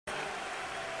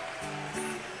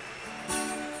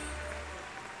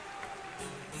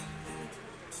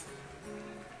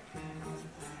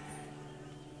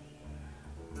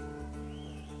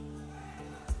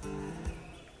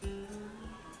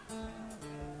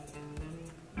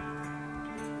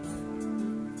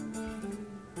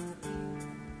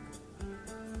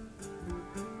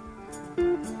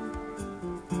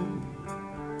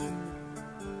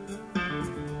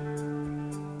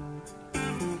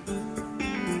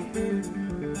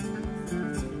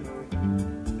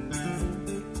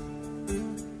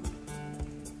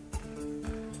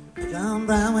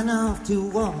Brown went off to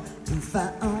war to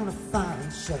fight on a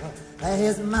foreign shore.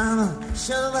 His mama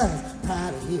sure was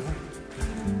proud of him.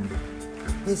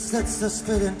 He sat so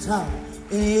straight and tall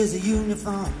in his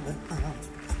uniform and all.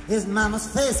 His mama's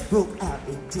face broke out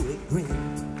into a grin.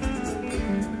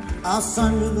 Oh,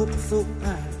 son, you look so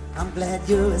fine. I'm glad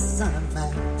you're a son of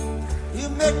mine. You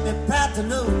make me proud to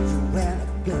know you wear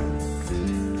a gun.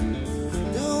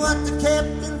 Do what the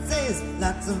captain says,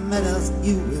 lots of medals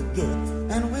you will get,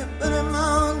 and we'll put him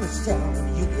on the shelf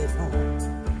when you get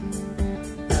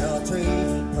home. That old tree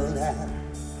he pulled out,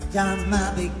 John's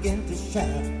mouth began to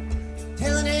shout,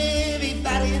 telling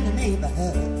everybody in the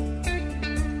neighborhood,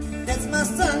 that's my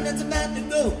son that's about to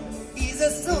go. He's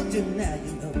a soldier now,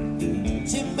 you know.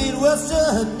 She made well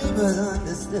sure her neighbors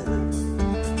understood.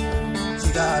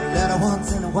 She got a letter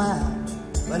once in a while,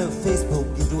 but her face broke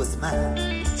into a smile.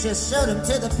 She showed him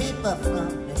to the people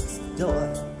from next door,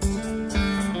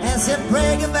 and she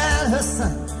bragged about her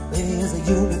son in his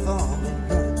uniform and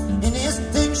gun. And this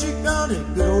thing she called it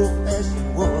good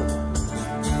old-fashioned war.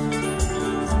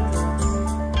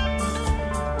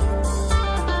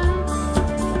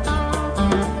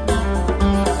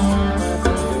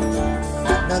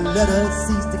 The letters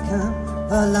ceased to come,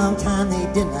 for a long time they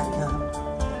did not come.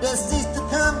 They ceased to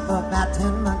come for about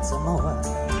 10 months or more.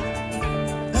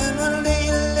 And one day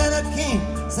a letter came,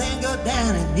 saying go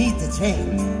down and eat the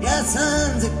train. Your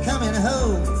sons are coming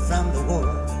home from the war.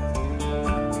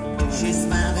 She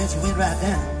smiled and she went right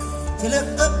down. She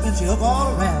looked up and she looked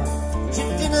all around. She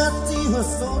did not see her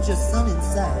soldier son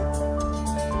inside.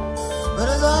 But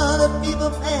as all the people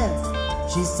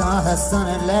passed, she saw her son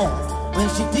at last. When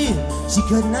she did, she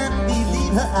could not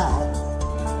believe her eyes.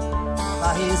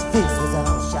 For his face was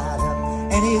all shot up,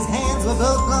 and his hands were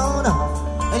both blown off,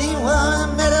 and he wore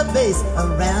a metal base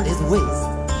around his waist.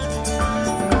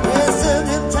 They served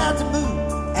him tried to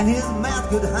move, and his mouth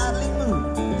could hardly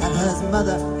move, and his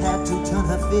mother had to turn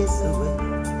her face away.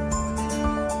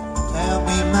 Tell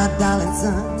me, my darling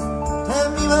son,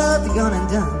 tell me what you're gonna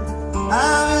do.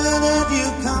 How is it that you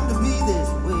come to be this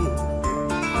way?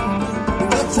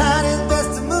 He tried his best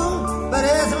to move, but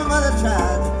his mother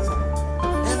tried to chop.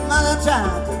 His mother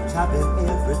tried to chop it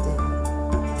every day.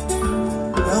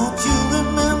 Don't you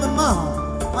remember, Mom,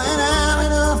 when I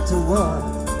went off to war?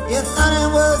 You thought it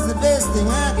was the best thing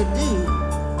I could do.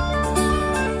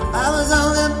 I was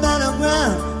on that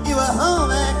battleground, you were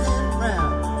home acting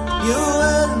proud. You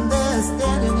wasn't there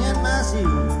standing in my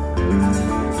shoes.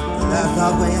 But I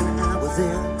thought when I was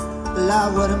there,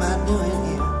 Lord, what am I doing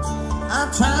here? I'm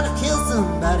trying to kill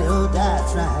somebody, oh, die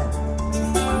trying.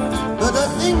 But the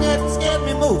thing that scared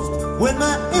me most, when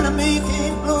my enemy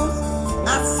came close,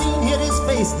 I seen his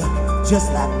face look just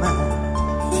like mine.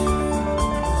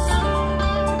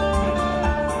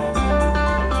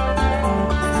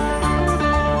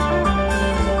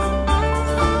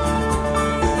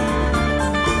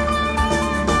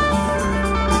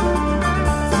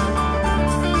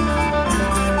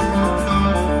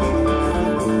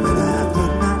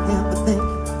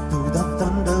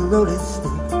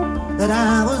 That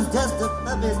I was just a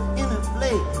puppet in a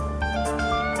play.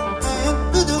 And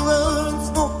through the roaring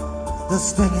smoke, the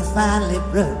string finally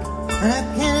broke, and a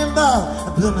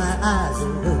cannonball blew my eyes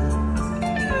away.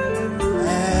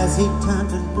 As he turned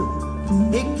to look,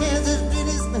 he Kansas did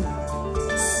his man,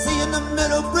 seeing the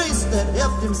metal brace that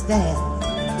helped him stand.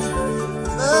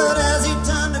 But as he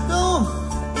turned